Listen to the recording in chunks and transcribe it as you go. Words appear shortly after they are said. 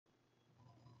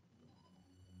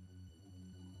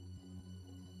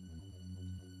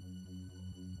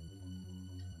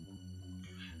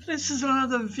This is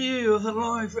another view of the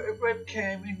live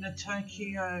webcam in the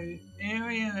Tokyo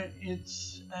area.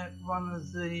 It's at one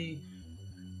of the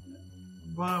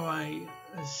railway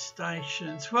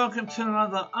stations. Welcome to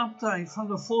another update from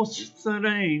the Force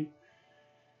 13.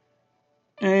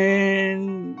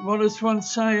 And what does one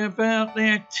say about the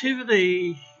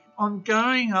activity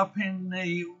ongoing up in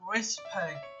the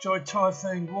Westpac? Joint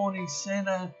Typhoon Warning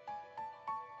Centre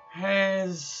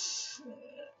has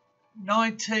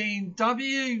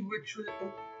 19W, which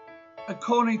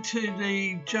according to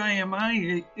the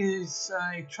JMA is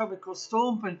a tropical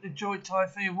storm, but the Joint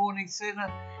Typhoon Warning Centre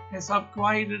has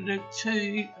upgraded it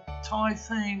to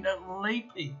Typhoon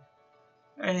Leepi.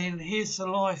 And here's the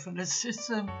life of the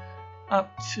system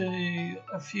up to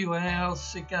a few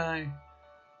hours ago.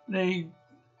 The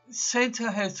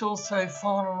centre has also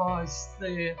finalised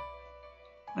their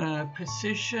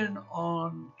position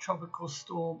on Tropical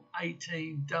Storm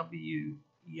 18W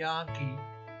Yagi.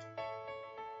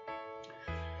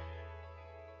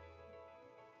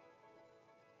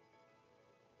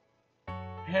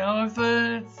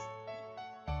 However,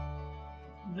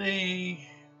 the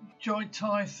Joint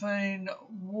Typhoon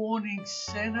Warning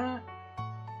Centre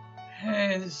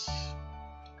has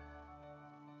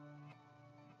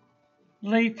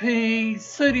Leepi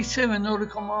 37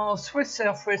 nautical miles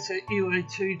west-southwest of Iwo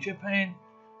To, Japan,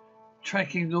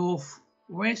 tracking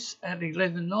northwest at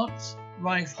 11 knots.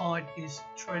 Wave height is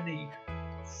 20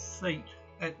 feet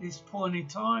at this point in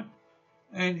time.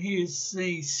 And here's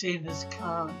the centre's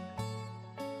current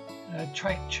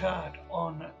track chart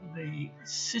on the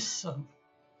system.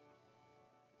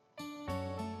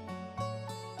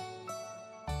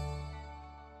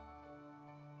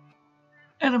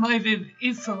 Animated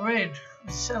infrared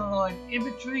satellite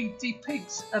imagery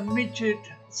depicts a midget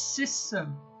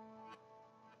system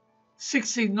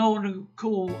 60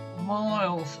 nautical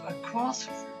miles across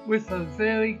with a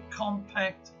very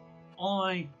compact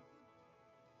eye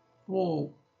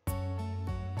wall.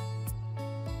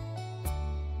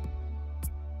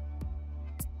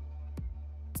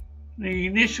 The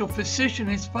initial position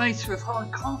is based with high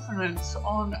confidence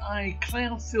on a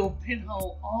cloud-filled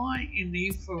pinhole eye in the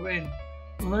infrared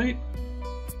loop.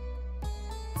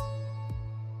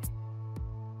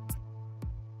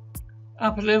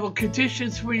 Upper level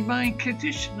conditions remain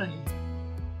conditionally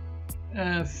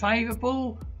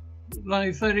favourable.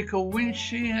 Low vertical wind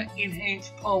shear,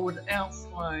 enhanced poleward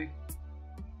outflow,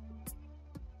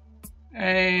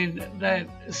 and that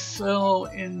cell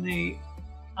in the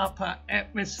upper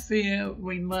atmosphere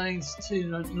remains to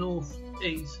the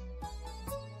northeast.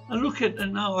 A look at the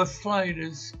NOAA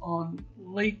floaters on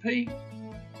Leepi.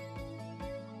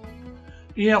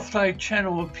 The outflow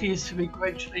channel appears to be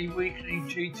gradually weakening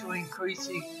due to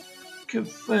increasing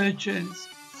convergence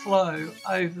flow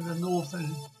over the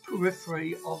northern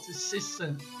periphery of the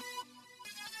system,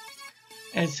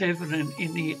 as evident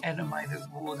in the animated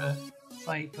water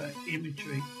vapour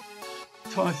imagery.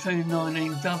 Typhoon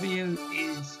 19W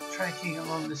is tracking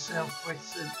along the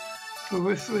southwestern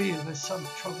periphery of a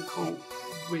subtropical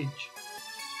ridge.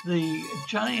 The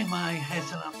JMA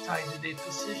hasn't updated their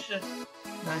position.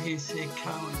 Now here's their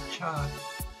current chart,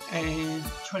 and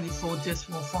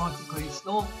 24.5 degrees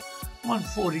north,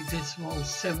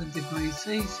 140.7 degrees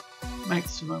east,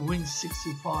 maximum wind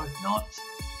 65 knots,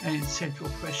 and central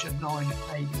pressure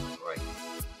 983.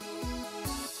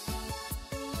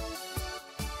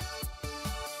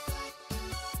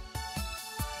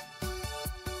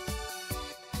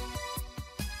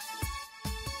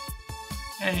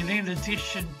 And in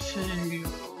addition to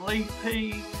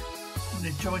Leepi,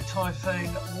 the Joint Typhoon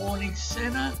Warning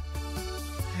Centre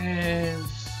has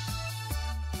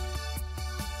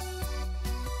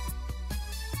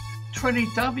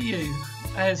 20W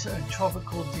as a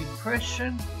tropical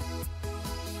depression,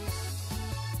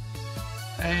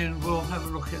 and we'll have a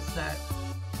look at that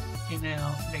in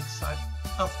our next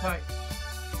update.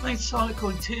 Main cycle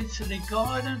intensity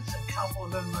guidance, a couple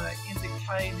of them are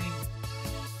indicating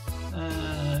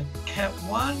Cat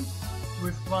 1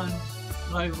 with one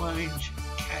low range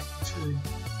Cat 2.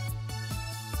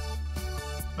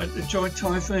 But the Joint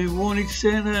Typhoon Warning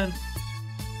Centre,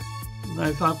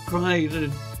 they've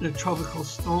upgraded the tropical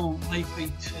storm Leepi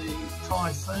to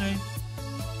Typhoon,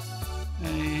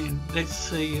 and let's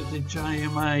see if the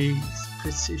JMA's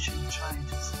position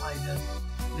changes later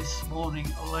this morning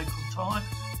at local time.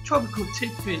 Tropical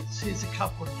tidbits, here's a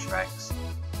couple of tracks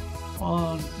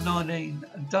on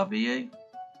 19W.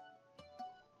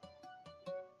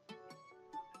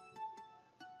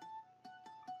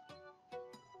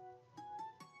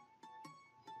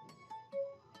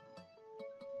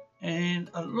 And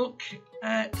a look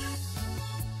at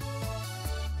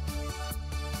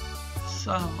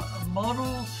some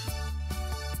models.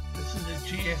 This is a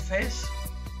GFS.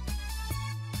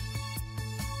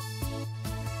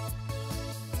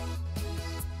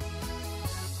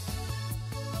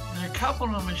 And a couple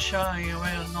of them are showing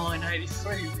around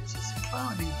 983, which is the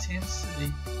current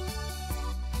intensity.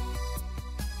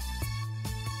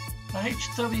 The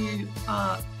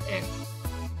HWRF.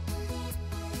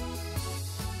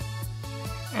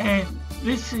 And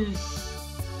this is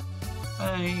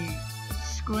a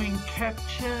screen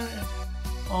capture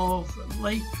of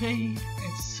Leepi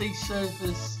and sea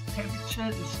surface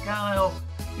temperature. The scale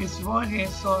is right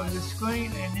hand side of the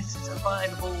screen, and this is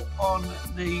available on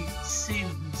the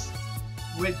SIMS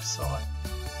website.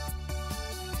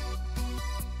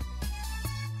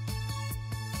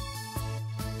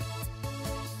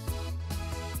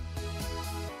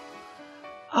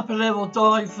 Upper level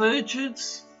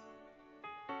divergence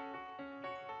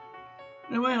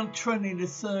around 20 to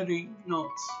 30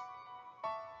 knots.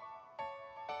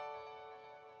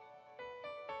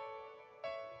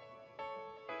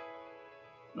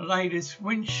 The latest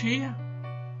wind shear,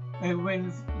 and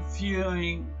when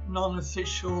viewing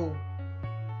non-official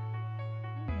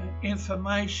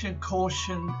information,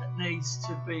 caution needs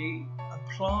to be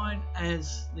applied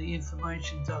as the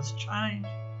information does change.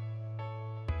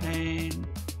 And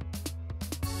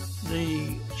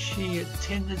the shear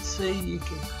tendency, you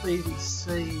can clearly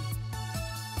see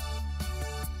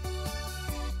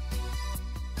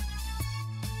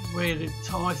where the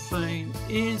typhoon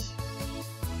is.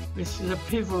 This is a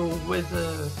pivotal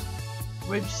weather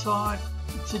website.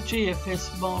 It's a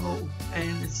GFS model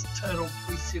and it's total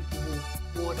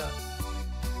precipitable water.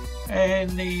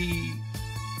 And the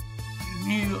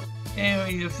new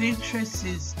area of interest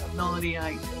is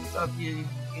 98W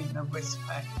in the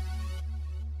Westpac.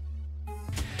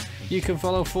 You can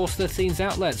follow Force 13's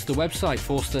outlets, the website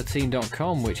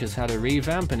force13.com, which has had a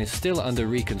revamp and is still under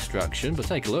reconstruction, but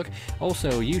take a look.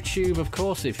 Also YouTube, of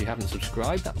course, if you haven't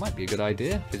subscribed, that might be a good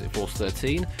idea. Visit Force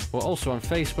 13. We're also on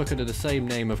Facebook under the same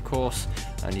name, of course,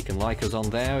 and you can like us on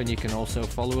there, and you can also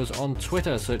follow us on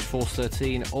Twitter. Search Force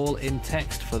 13, all in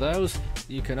text for those.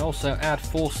 You can also add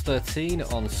Force 13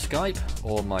 on Skype,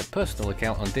 or my personal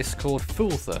account on Discord,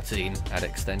 Fool13, at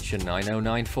extension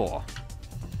 9094.